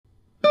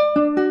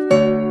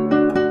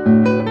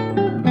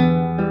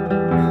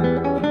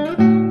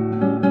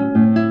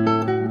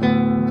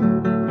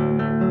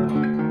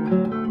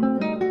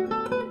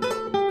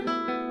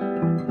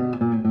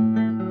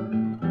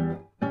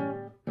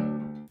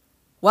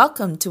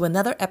Welcome to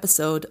another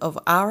episode of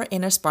Our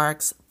Inner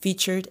Sparks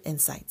Featured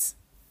Insights.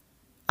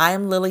 I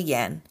am Lily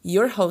Yan,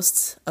 your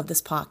host of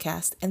this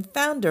podcast and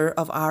founder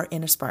of Our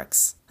Inner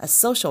Sparks, a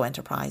social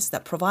enterprise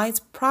that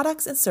provides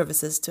products and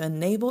services to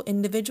enable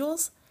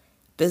individuals,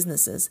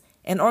 businesses,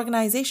 and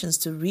organizations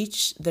to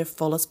reach their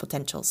fullest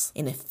potentials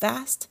in a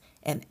fast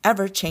and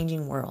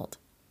ever-changing world.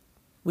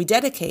 We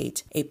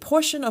dedicate a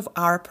portion of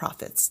our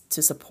profits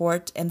to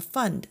support and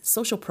fund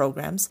social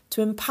programs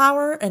to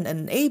empower and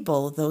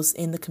enable those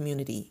in the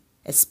community,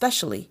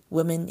 especially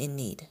women in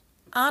need.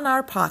 On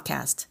our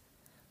podcast,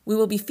 we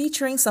will be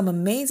featuring some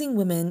amazing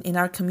women in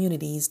our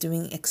communities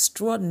doing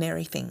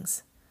extraordinary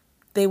things.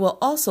 They will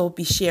also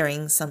be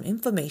sharing some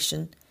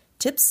information,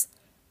 tips,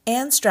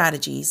 and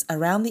strategies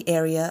around the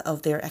area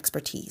of their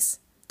expertise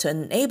to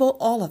enable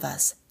all of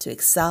us to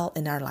excel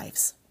in our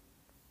lives.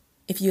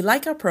 If you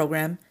like our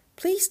program,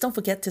 please don't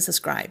forget to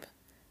subscribe.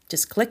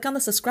 Just click on the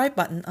subscribe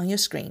button on your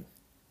screen.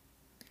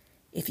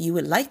 If you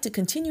would like to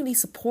continually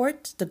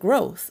support the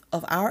growth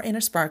of our Inner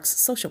Sparks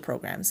social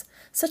programs,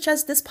 such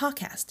as this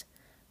podcast,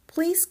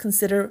 please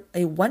consider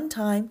a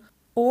one-time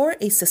or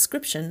a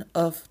subscription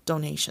of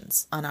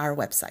donations on our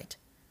website.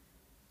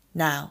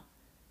 Now,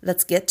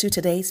 let's get to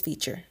today's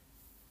feature.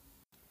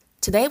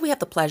 Today we have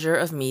the pleasure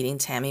of meeting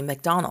Tammy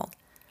McDonald.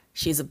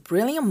 She's a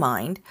brilliant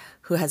mind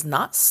who has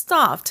not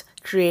stopped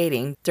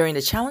creating during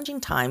the challenging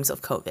times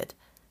of COVID.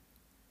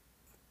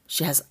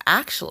 She has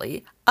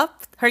actually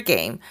upped her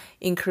game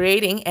in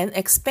creating and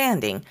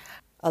expanding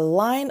a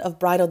line of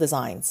bridal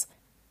designs.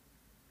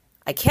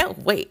 I can't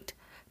wait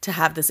to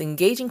have this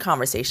engaging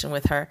conversation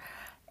with her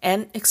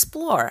and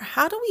explore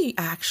how do we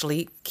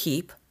actually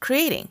keep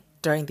creating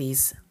during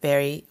these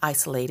very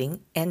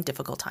isolating and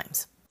difficult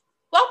times.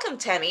 Welcome,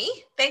 Tammy.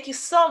 Thank you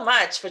so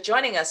much for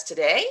joining us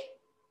today.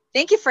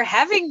 Thank you for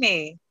having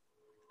me.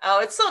 Oh,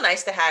 it's so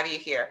nice to have you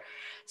here.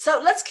 So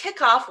let's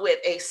kick off with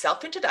a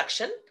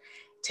self-introduction.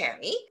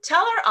 Tammy,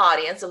 tell our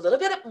audience a little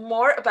bit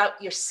more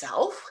about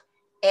yourself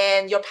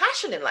and your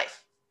passion in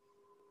life.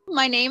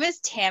 My name is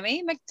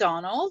Tammy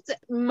McDonald.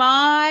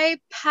 My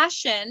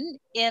passion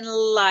in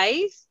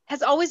life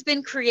has always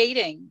been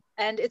creating,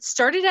 and it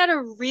started at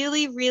a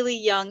really, really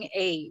young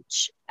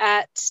age.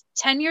 At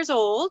 10 years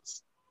old,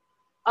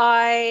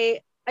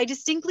 I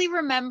distinctly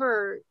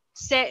remember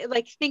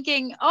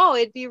thinking, oh,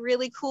 it'd be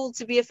really cool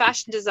to be a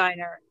fashion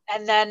designer.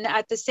 And then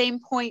at the same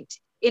point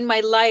in my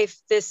life,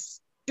 this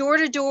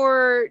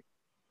door-to-door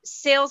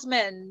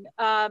salesman,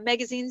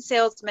 magazine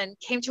salesman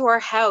came to our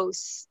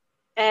house,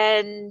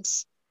 and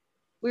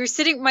we were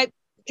sitting,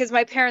 because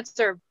my parents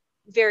are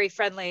very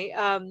friendly.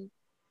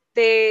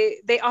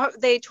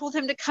 They told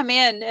him to come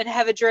in and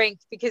have a drink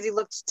because he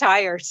looked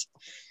tired.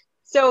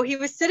 So he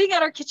was sitting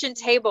at our kitchen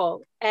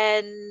table,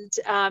 and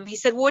he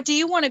said, "What do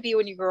you want to be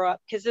when you grow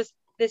up?" Because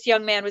this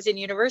young man was in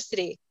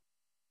university.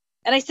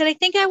 And I said, "I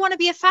think I want to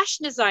be a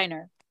fashion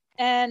designer."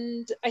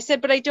 And I said,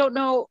 "But I don't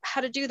know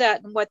how to do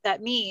that and what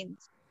that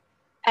means."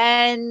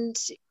 And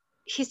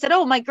he said,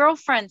 "Oh, my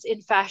girlfriend's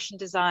in fashion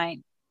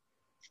design."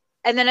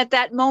 And then at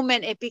that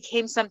moment, it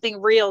became something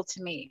real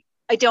to me.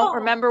 I don't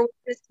remember what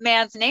this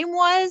man's name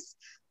was.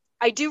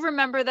 I do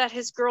remember that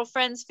his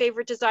girlfriend's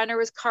favorite designer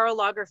was Karl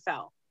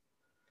Lagerfeld.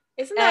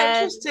 Isn't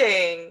that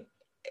interesting?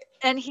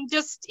 And he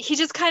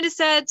just kind of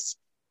said,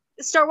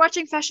 start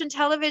watching fashion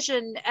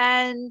television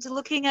and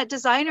looking at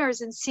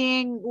designers and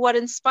seeing what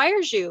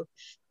inspires you.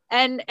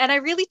 And I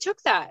really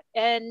took that.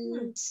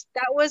 And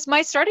that was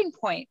my starting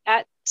point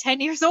at 10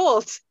 years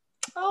old.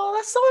 Oh,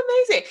 that's so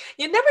amazing.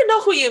 You never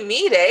know who you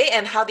meet,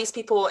 and how these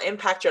people will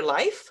impact your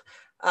life.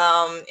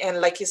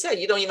 And like you said,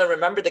 you don't even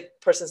remember the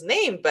person's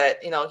name, but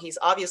he's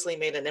obviously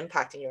made an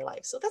impact in your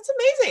life. So that's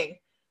amazing.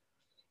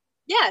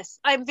 Yes,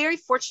 I'm very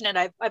fortunate.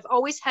 I've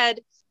always had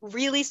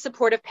really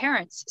supportive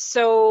parents.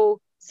 So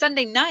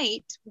Sunday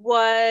night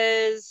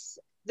was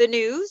the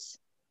news,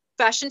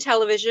 fashion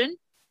television,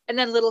 and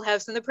then Little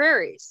House on the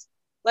Prairies.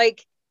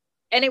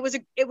 And it was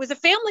a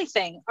family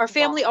thing. Our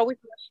family always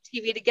watched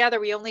TV together.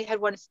 We only had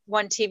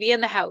one TV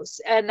in the house,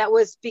 and that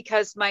was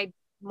because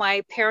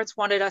my parents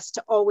wanted us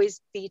to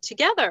always be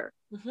together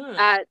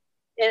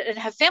and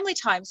have family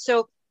time.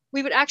 So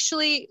we would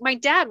my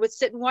dad would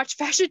sit and watch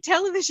fashion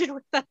television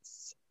with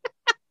us.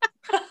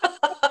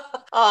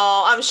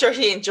 Oh, I'm sure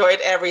he enjoyed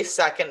every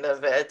second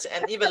of it,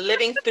 and even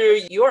living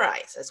through your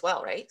eyes as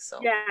well, right? So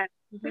yeah.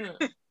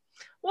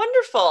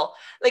 Wonderful.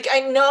 I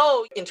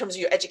know in terms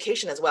of your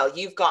education as well,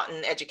 you've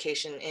gotten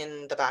education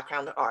in the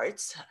background of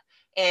arts.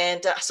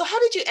 And so how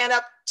did you end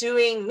up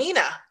doing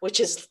MENA, which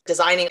is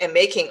designing and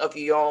making of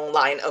your own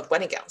line of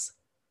wedding gowns?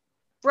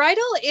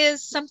 Bridal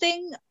is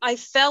something I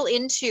fell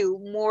into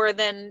more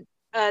than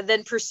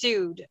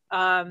pursued.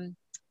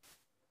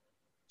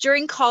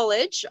 During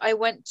college, I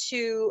went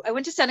to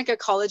Seneca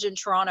College in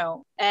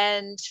Toronto,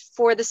 and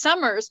for the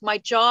summers, my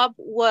job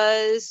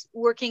was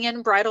working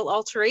in bridal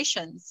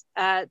alterations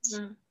at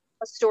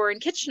a store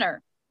in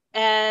Kitchener.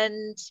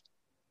 And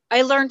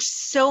I learned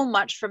so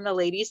much from the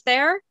ladies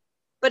there,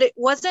 but it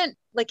wasn't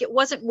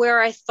where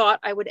I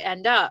thought I would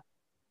end up.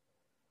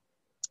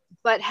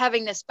 But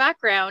having this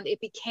background, it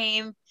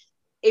became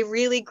a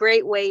really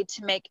great way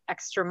to make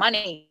extra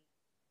money.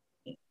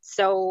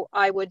 So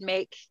I would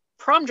make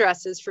prom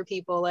dresses for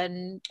people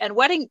and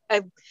wedding.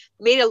 I've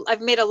made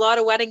a lot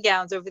of wedding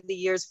gowns over the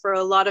years for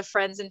a lot of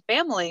friends and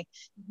family.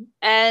 Mm-hmm.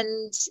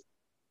 And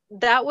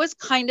that was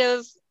kind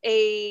of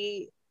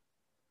an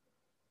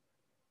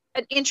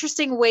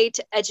interesting way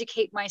to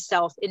educate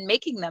myself in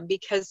making them,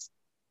 because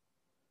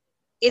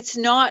it's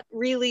not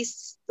really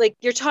like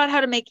you're taught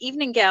how to make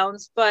evening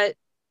gowns, but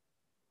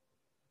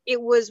it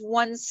was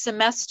one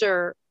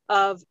semester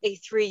of a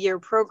 3-year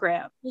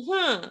program.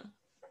 Mm-hmm.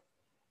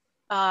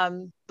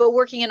 But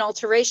working in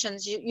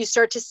alterations, you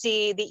start to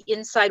see the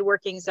inside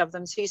workings of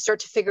them. So you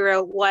start to figure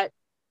out what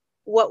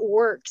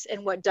works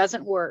and what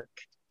doesn't work.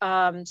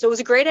 So it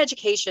was a great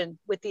education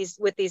with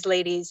these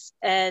ladies.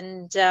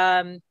 And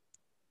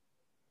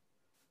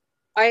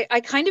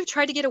I kind of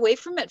tried to get away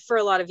from it for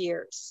a lot of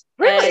years.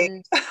 Really?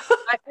 And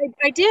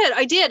I did.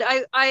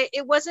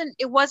 It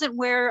wasn't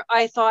where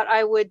I thought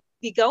I would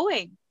be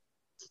going.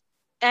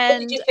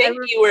 And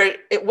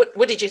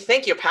what did you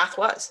think your path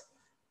was?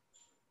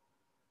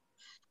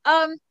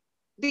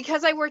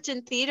 Because I worked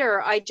in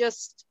theater, I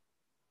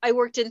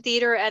worked in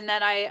theater, and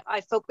then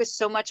I focused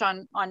so much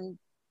on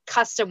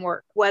custom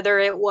work, whether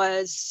it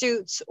was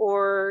suits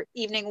or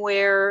evening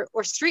wear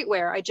or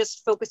streetwear. I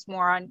just focused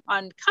more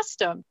on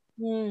custom.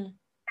 Mm.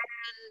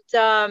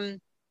 And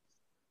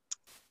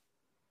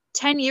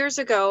 10 years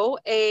ago,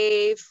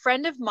 a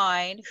friend of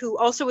mine who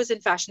also was in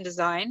fashion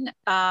design,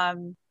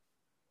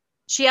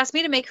 she asked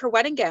me to make her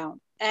wedding gown,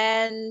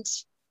 and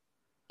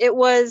it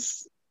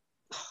was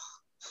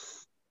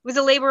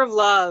a labor of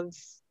love.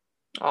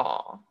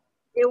 Oh,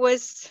 it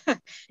was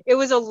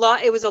a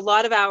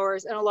lot of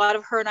hours and a lot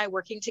of her and I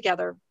working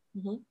together.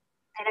 Mm-hmm.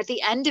 And at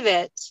the end of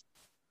it,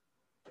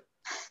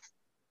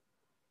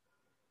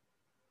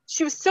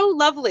 she was so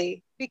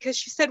lovely, because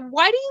she said,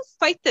 "Why do you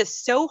fight this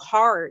so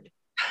hard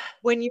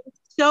when you're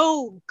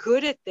so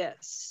good at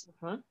this?"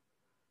 Mm-hmm.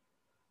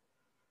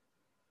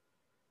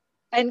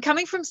 And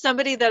coming from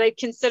somebody that I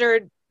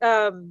considered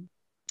a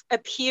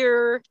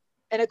peer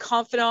and a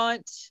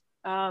confidant,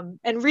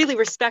 and really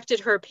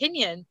respected her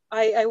opinion,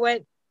 I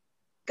went,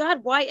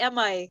 God, why am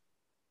I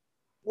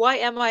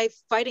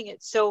fighting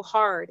it so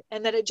hard?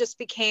 And then it just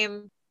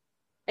became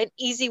an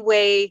easy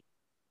way.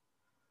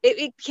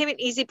 It became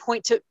an easy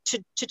point to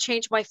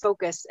change my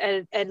focus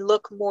and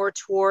look more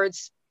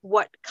towards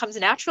what comes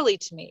naturally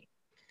to me.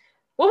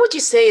 What would you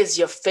say is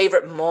your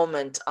favorite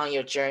moment on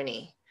your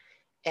journey,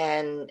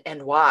 and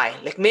why?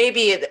 Like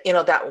maybe,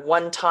 that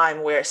one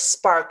time where it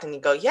sparked and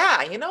you go,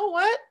 yeah, you know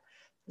what?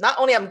 Not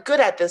only I'm good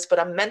at this, but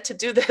I'm meant to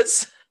do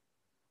this.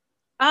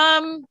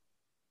 That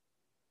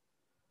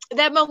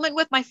moment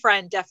with my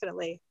friend,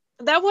 definitely.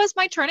 That was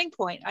my turning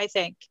point, I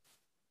think.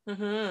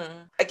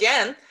 Mm-hmm.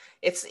 Again,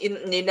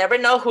 you never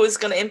know who's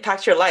going to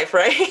impact your life,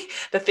 right?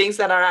 The things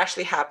that are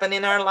actually happening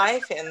in our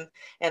life,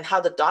 and how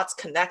the dots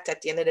connect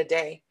at the end of the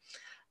day.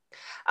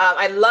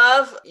 I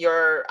love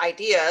your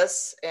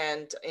ideas,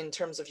 and in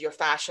terms of your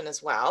fashion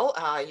as well.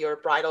 Your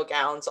bridal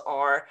gowns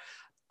are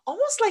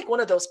almost like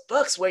one of those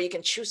books where you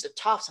can choose the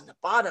tops and the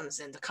bottoms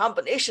and the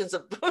combinations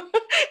of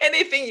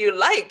anything you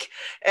like.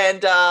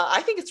 And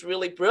I think it's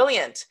really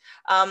brilliant.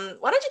 Why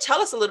don't you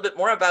tell us a little bit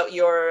more about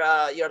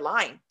your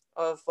line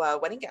of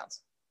wedding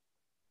gowns?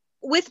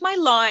 With my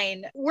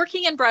line,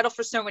 working in bridal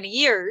for so many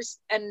years,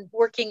 and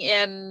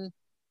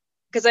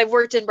because I've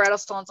worked in bridal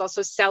salons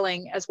also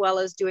selling as well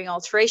as doing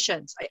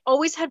alterations, I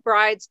always had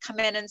brides come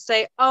in and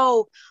say,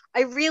 "Oh,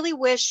 I really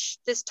wish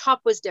this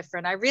top was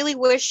different. I really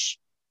wish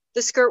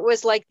the skirt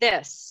was like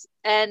this."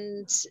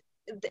 And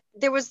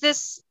there was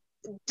this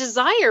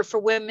desire for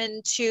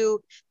women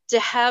to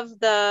have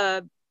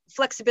the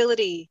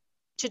flexibility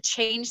to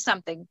change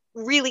something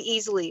really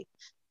easily.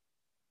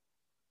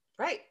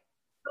 Right.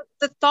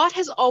 The thought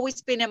has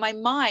always been in my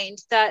mind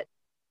that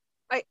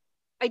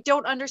I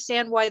don't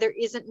understand why there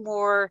isn't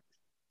more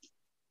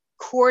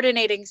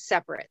coordinating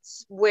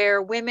separates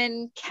where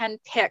women can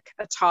pick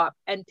a top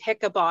and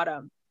pick a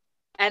bottom,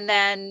 and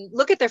then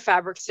look at their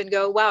fabrics and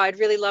go, "Wow, I'd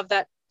really love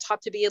that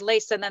top to be in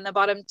lace, and then the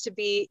bottom to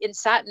be in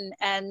satin,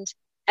 and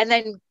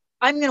then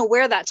I'm going to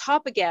wear that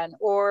top again,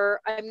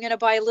 or I'm going to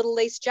buy a little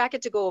lace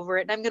jacket to go over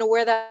it, and I'm going to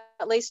wear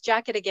that lace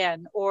jacket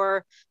again,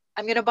 or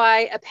I'm going to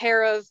buy a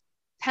pair of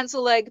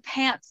pencil leg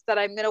pants that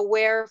I'm going to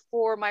wear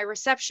for my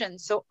reception,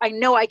 so I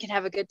know I can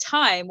have a good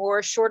time," or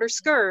a shorter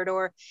skirt,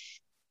 or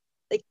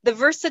like the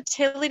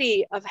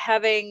versatility of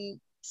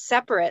having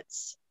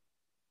separates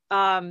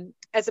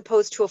as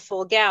opposed to a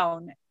full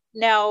gown.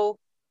 Now,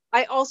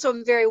 I also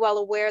am very well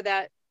aware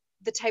that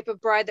the type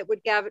of bride that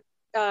would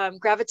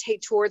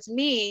gravitate towards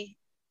me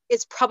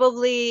is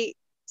probably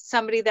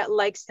somebody that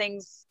likes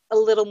things a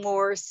little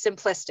more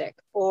simplistic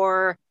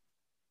or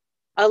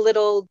a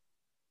little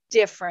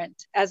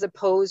different, as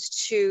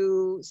opposed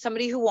to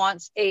somebody who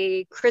wants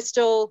a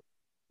crystal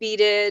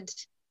beaded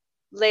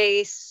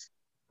lace,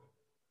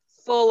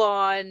 full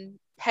on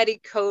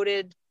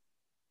petticoated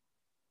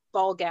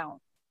ball gown.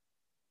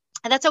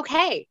 And that's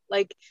okay.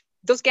 Like,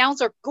 those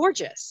gowns are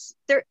gorgeous.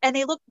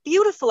 They look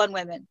beautiful on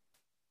women.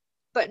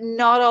 but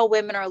not all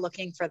women are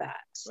looking for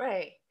that.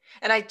 Right.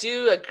 And I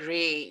do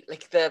agree,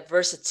 like the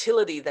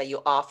versatility that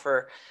you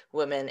offer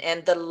women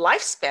and the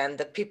lifespan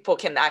that people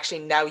can actually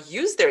now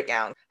use their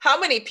gown. How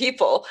many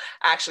people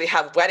actually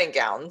have wedding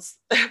gowns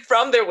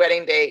from their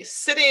wedding day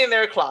sitting in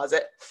their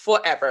closet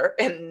forever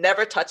and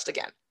never touched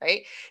again,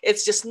 right?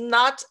 It's just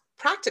not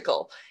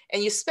practical.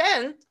 And you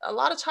spend a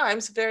lot of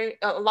times a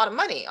lot of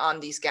money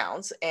on these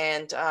gowns,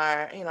 and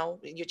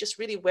you're just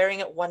really wearing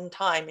it one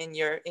time in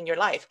your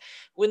life.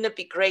 Wouldn't it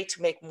be great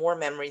to make more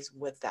memories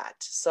with that?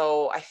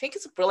 So I think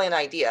it's a brilliant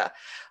idea.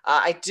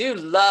 I do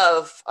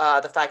love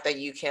the fact that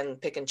you can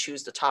pick and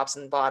choose the tops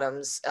and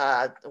bottoms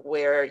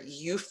where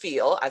you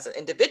feel as an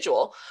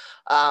individual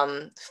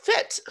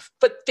fit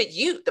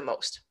you the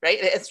most, right?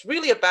 It's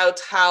really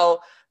about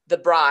how the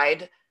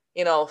bride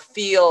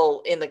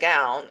feel in the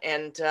gown,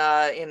 and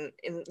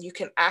you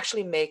can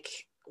actually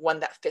make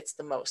one that fits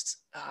the most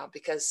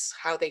because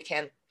how they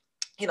can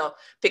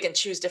pick and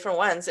choose different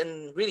ones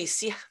and really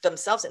see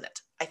themselves in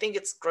it. I think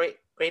it's great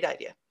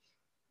idea.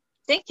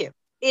 Thank you.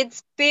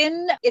 It's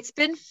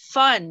been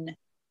fun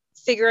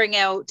figuring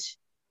out,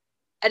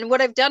 and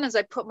what I've done is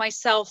I put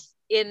myself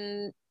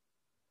in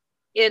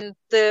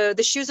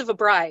the shoes of a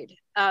bride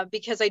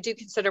because I do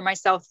consider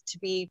myself to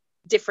be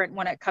different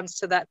when it comes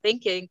to that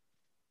thinking.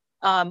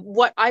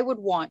 What I would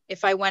want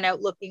if I went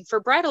out looking for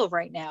bridal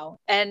right now.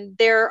 And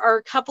there are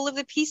a couple of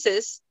the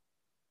pieces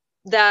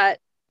that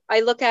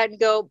I look at and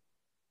go,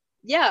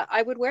 yeah,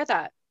 I would wear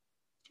that.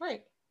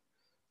 Right.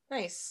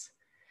 Nice.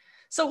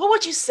 So what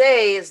would you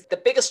say is the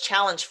biggest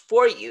challenge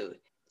for you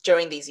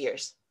during these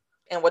years?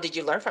 And what did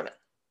you learn from it?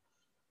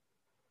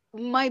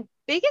 My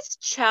biggest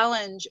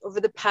challenge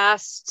over the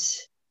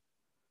past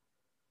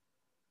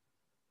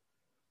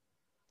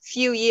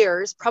few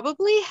years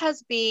probably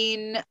has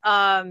been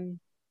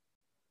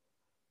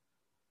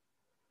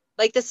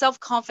like the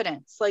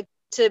self-confidence, like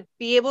to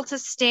be able to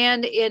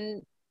stand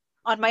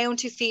on my own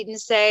 2 feet and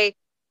say,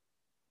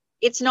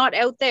 it's not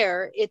out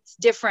there, it's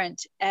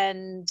different,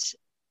 and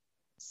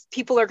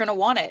people are going to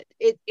want it.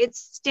 It's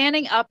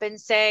standing up and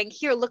saying,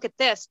 here, look at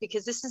this,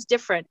 because this is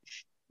different.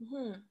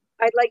 Mm-hmm.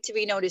 I'd like to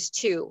be noticed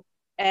too.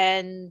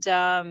 And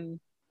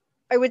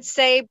I would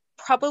say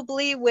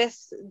probably with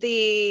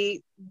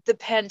the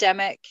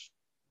pandemic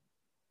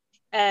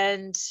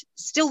and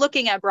still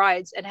looking at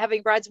brides and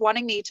having brides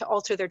wanting me to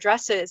alter their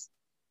dresses,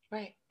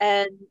 right,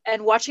 and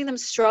watching them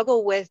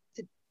struggle with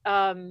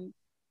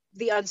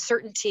the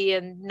uncertainty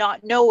and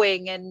not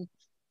knowing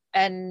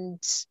and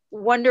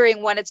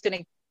wondering when it's going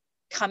to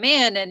come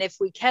in and if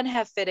we can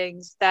have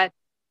fittings, that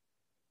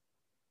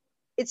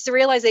it's the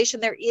realization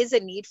there is a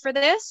need for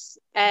this,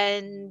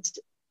 and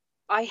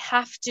I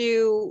have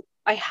to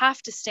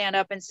stand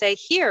up and say,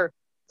 here,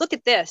 look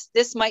at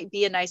this might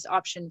be a nice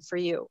option for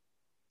you.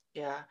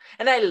 Yeah.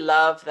 And I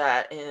love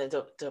that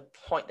the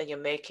point that you're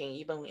making,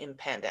 even in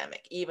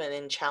pandemic, even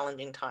in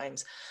challenging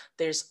times,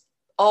 there's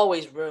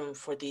always room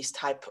for these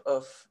type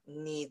of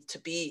need to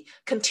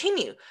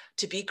continue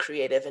to be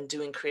creative and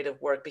doing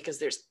creative work, because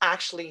there's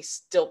actually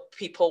still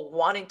people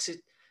wanting to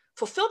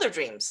fulfill their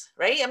dreams,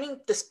 right? I mean,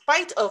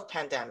 despite of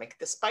pandemic,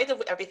 despite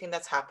of everything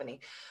that's happening,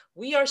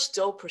 we are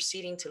still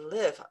proceeding to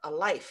live a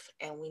life,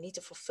 and we need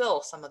to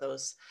fulfill some of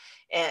those,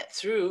 and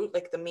through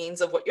like the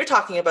means of what you're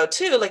talking about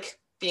too, like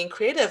being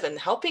creative and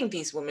helping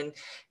these women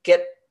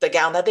get the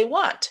gown that they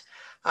want.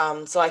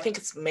 So I think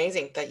it's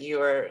amazing that you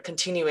are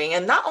continuing,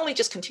 and not only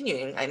just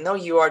continuing, I know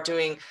you are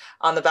doing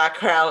on the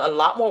background a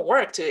lot more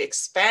work to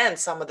expand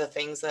some of the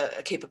things,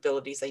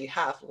 capabilities that you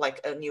have,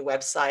 like a new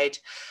website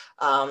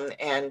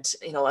and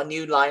a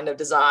new line of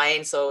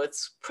design. So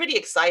it's pretty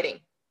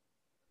exciting.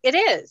 It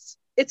is.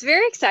 It's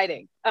very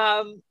exciting.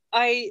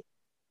 I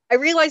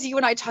realize you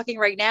and I talking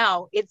right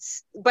now,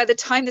 it's by the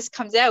time this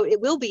comes out, it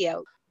will be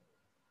out.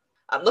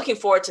 I'm looking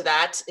forward to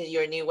that,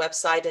 your new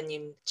website and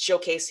you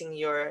showcasing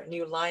your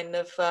new line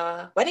of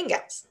wedding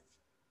gowns.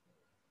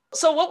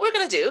 So what we're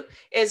going to do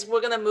is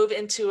we're going to move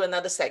into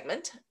another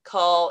segment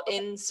called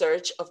In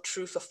Search of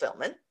True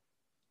Fulfillment.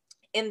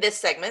 In this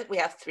segment, we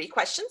have 3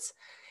 questions.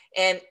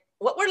 And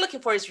what we're looking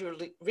for is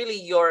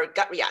really your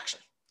gut reaction.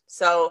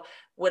 So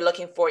we're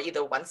looking for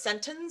either 1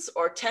 sentence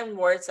or 10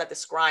 words that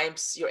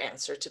describes your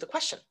answer to the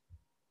question.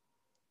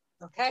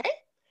 Okay.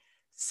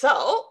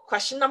 So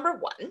question number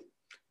 1.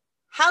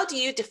 How do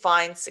you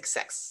define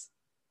success?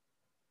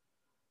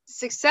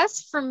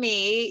 Success for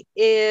me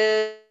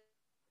is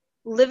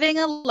living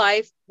a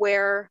life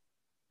where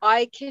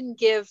I can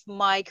give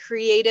my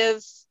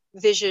creative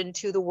vision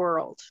to the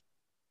world.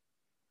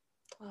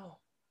 Oh,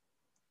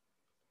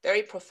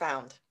 very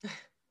profound.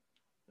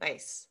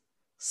 Nice.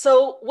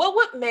 So what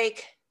would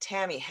make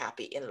Tammy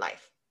happy in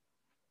life?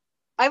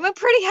 I'm a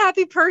pretty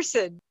happy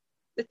person.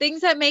 The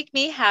things that make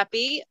me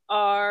happy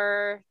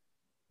are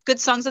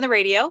good songs on the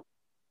radio,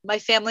 my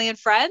family and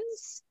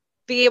friends,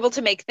 being able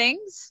to make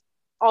things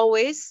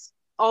always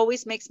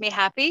makes me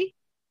happy.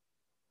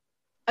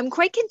 I'm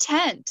quite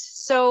content.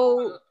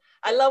 So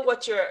I love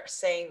what you're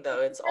saying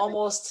though. It's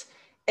almost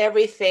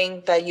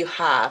everything that you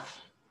have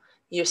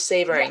you're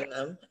savoring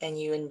them and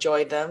you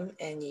enjoy them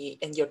and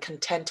you're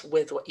content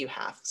with what you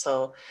have.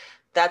 So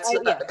that's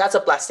Yeah. that's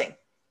a blessing.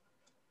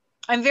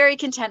 I'm very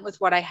content with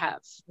what I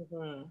have.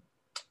 Mm-hmm.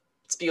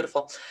 It's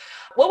beautiful.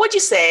 What would you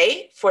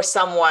say for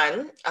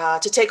someone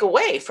to take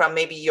away from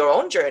maybe your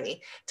own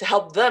journey to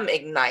help them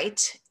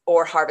ignite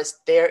or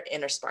harvest their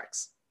inner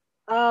sparks?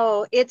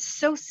 Oh, it's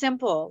so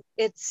simple.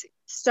 It's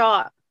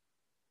stop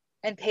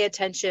and pay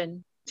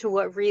attention to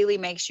what really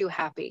makes you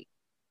happy.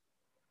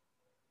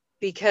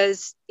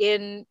 Because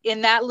in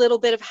that little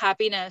bit of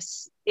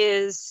happiness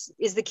is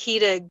the key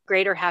to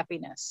greater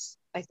happiness,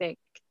 I think.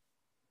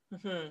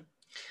 Mm-hmm.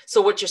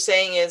 So what you're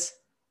saying is,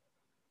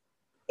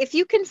 if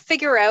you can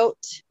figure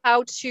out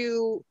how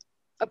to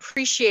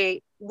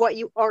appreciate what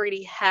you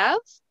already have,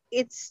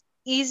 it's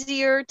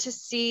easier to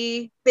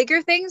see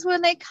bigger things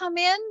when they come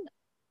in.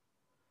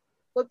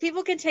 What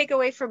people can take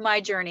away from my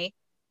journey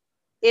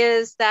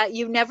is that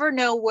you never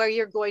know where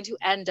you're going to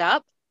end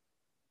up.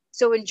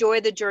 So enjoy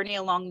the journey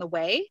along the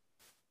way.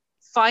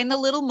 Find the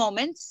little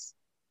moments,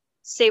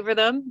 savor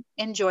them,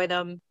 enjoy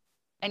them,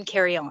 and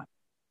carry on.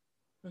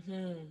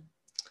 mm-hmm.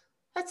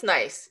 That's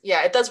nice.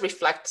 Yeah, it does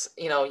reflect,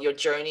 your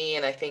journey,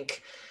 and I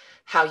think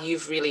how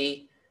you've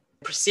really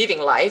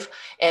perceiving life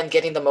and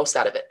getting the most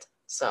out of it.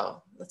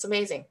 So that's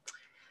amazing.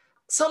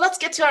 So let's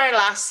get to our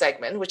last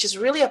segment, which is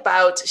really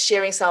about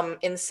sharing some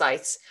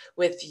insights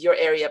with your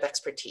area of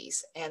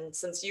expertise. And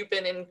since you've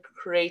been in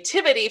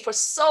creativity for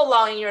so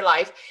long in your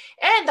life,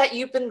 and that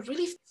you've been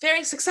really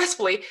faring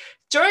successfully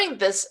during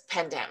this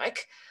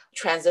pandemic,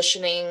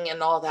 transitioning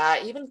and all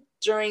that, even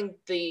during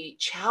the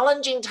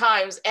challenging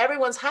times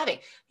everyone's having,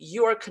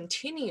 you are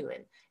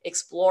continuing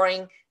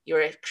exploring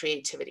your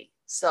creativity.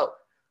 So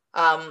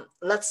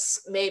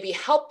let's maybe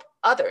help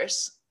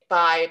others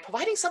by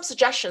providing some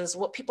suggestions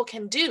what people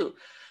can do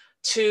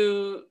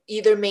to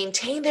either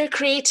maintain their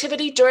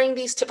creativity during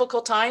these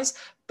difficult times,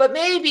 but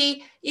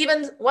maybe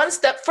even one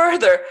step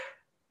further,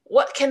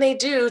 what can they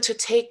do to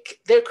take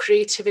their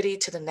creativity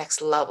to the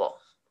next level,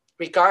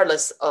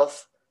 regardless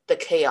of the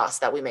chaos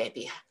that we may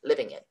be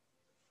living in?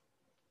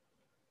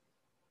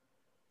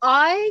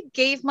 I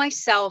gave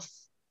myself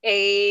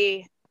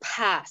a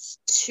pass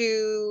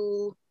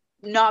to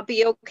not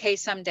be okay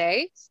some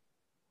days.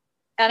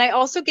 And I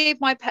also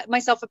gave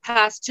myself a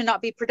pass to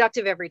not be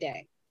productive every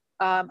day.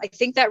 I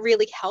think that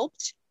really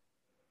helped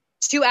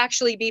to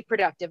actually be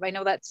productive. I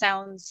know that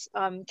sounds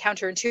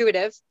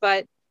counterintuitive,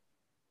 but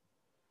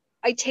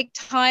I take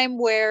time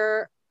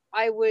where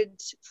I would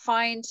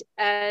find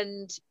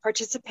and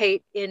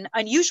participate in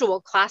unusual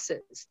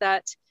classes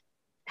that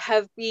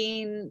have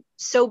been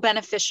so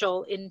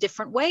beneficial in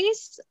different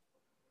ways.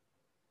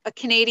 A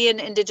Canadian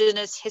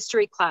Indigenous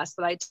history class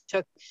that I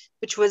took,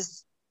 which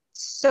was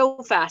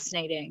so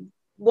fascinating.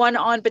 One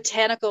on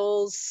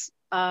botanicals,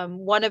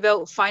 one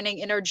about finding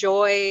inner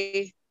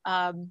joy,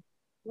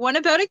 one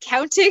about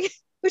accounting,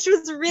 which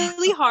was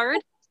really hard.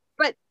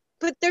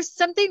 But there's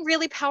something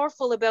really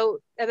powerful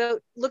about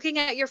looking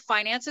at your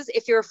finances.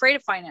 If you're afraid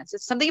of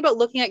finances, something about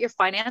looking at your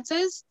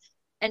finances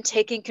and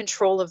taking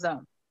control of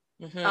them.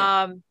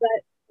 Mm-hmm.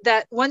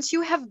 That once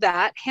you have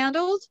that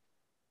handled,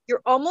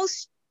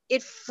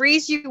 it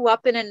frees you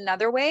up in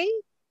another way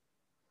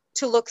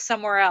to look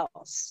somewhere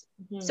else.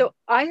 Mm-hmm. So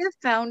I have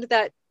found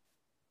that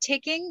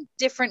taking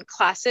different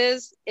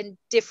classes in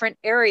different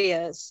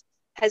areas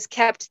has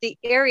kept the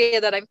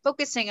area that I'm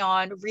focusing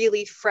on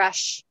really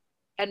fresh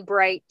and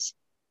bright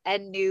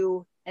and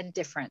new and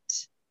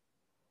different.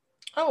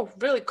 Oh,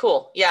 really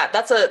cool. Yeah,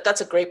 that's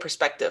a great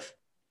perspective.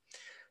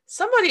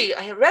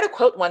 I read a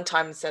quote one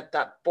time and said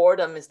that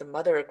boredom is the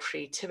mother of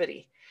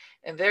creativity.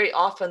 And very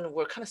often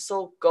we're kind of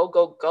so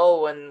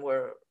go, and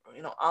we're,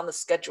 on the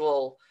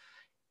schedule,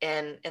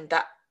 and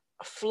that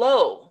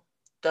flow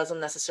doesn't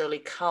necessarily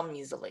come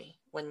easily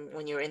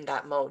when you're in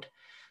that mode.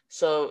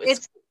 So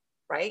it's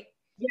right.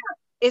 Yeah.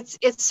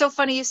 It's so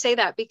funny you say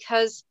that,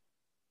 because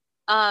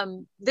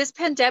this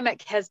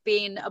pandemic has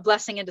been a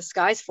blessing in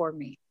disguise for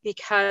me,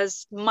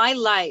 because my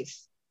life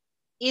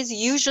is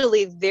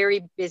usually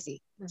very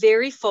busy,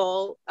 very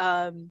full.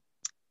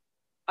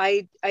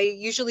 I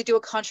usually do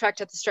a contract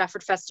at the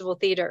Stratford Festival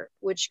Theatre,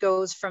 which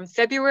goes from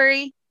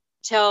February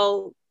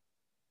till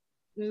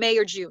May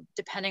or June,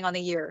 depending on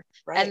the year.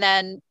 Right. And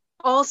then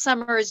all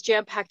summer is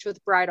jam-packed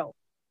with bridal,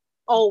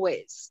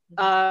 always.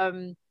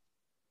 Mm-hmm.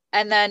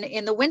 And then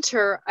in the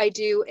winter, I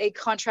do a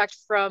contract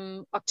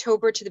from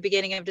October to the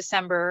beginning of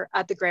December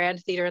at the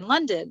Grand Theatre in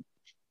London.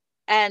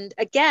 And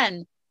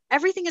again,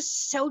 everything is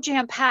so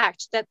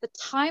jam-packed that the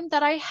time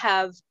that I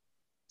have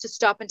to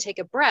stop and take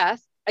a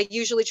breath, I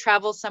usually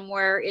travel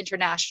somewhere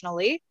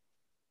internationally.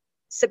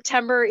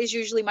 September is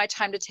usually my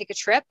time to take a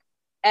trip.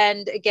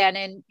 And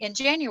again, in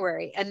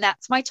January. And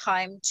that's my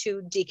time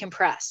to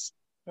decompress.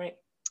 Right.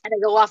 And I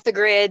go off the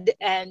grid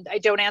and I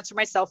don't answer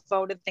my cell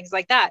phone and things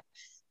like that.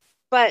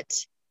 But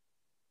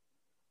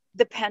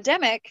the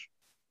pandemic,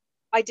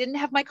 I didn't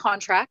have my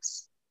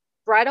contracts.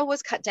 Bridal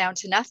was cut down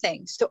to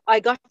nothing. So I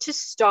got to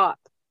stop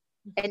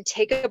and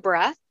take a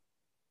breath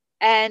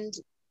and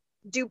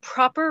do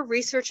proper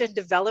research and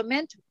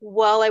development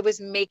while I was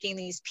making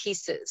these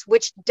pieces,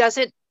 which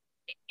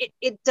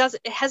it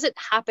hasn't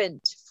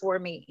happened for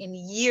me in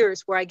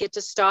years, where I get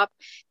to stop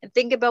and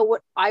think about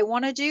what I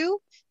want to do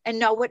and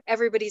not what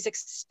everybody's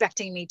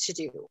expecting me to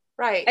do.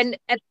 Right. And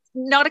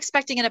not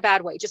expecting in a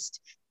bad way,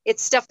 just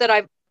it's stuff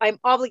that I'm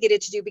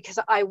obligated to do because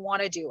I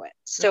want to do it.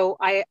 So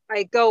I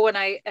go and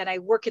I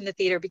work in the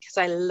theater because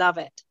I love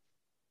it,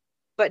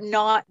 but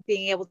not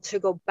being able to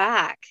go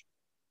back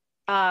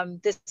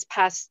this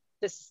past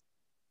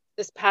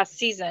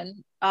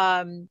season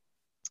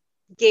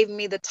gave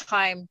me the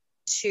time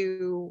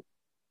to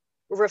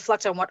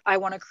reflect on what I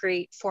want to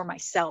create for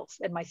myself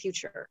and my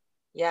future.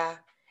 Yeah.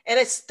 And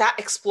it's that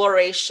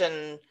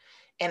exploration,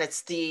 and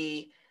it's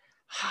the,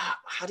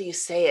 how do you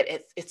say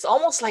it? It's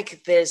almost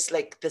like there's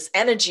like this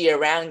energy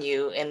around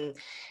you, and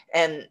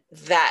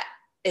that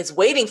is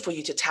waiting for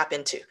you to tap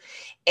into.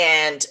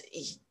 And,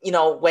 you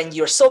know, when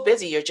you're so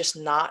busy, you're just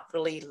not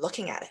really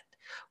looking at it,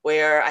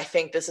 where I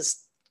think this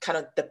is kind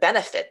of the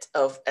benefit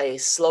of a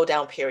slow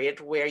down period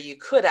where you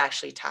could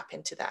actually tap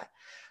into that.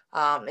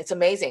 It's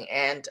amazing,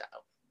 and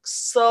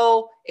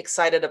so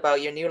excited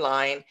about your new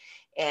line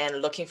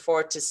and looking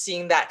forward to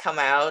seeing that come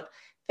out.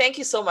 Thank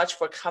you so much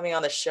for coming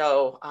on the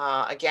show.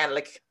 Again,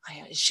 like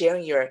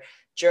sharing your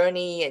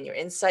journey and your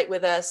insight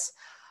with us.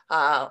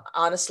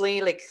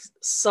 Honestly, like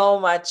so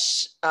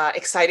much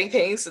exciting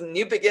things and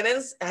new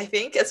beginnings, I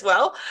think, as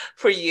well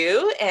for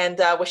you,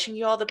 and wishing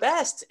you all the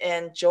best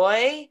and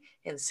joy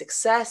and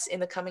success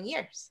in the coming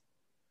years.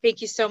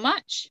 Thank you so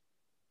much.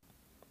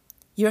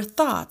 Your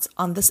thoughts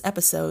on this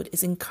episode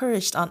is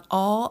encouraged on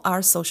all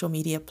our social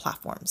media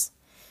platforms,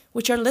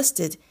 which are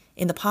listed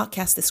in the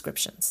podcast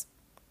descriptions.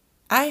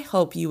 I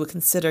hope you will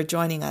consider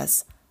joining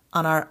us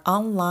on our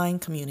online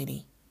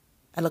community.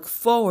 I look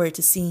forward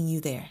to seeing you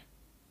there.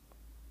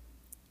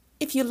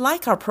 If you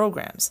like our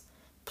programs,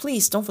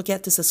 please don't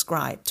forget to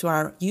subscribe to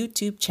our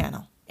YouTube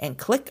channel and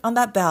click on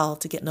that bell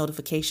to get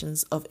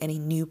notifications of any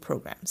new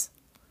programs.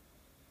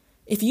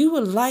 If you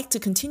would like to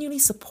continually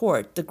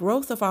support the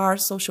growth of our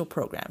social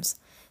programs,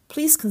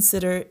 please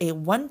consider a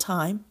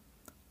one-time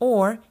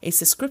or a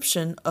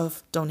subscription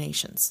of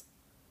donations.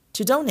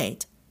 To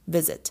donate,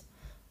 visit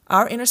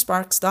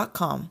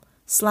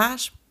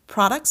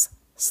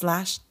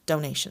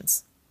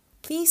ourinnersparks.com/products/donations.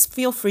 Please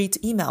feel free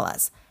to email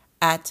us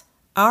at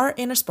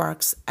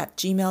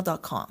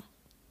ourinnersparks@gmail.com.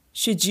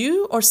 Should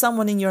you or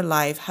someone in your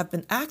life have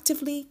been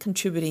actively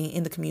contributing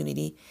in the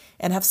community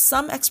and have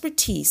some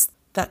expertise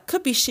that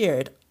could be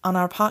shared on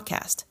our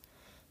podcast,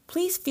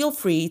 please feel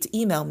free to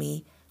email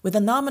me with a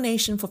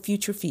nomination for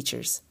future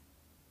features.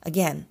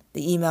 Again,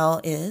 the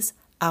email is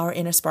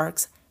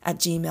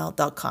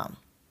ourinnersparks@gmail.com.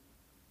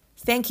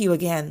 Thank you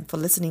again for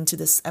listening to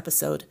this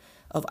episode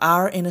of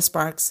Our Inner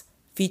Sparks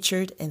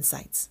Featured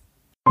Insights.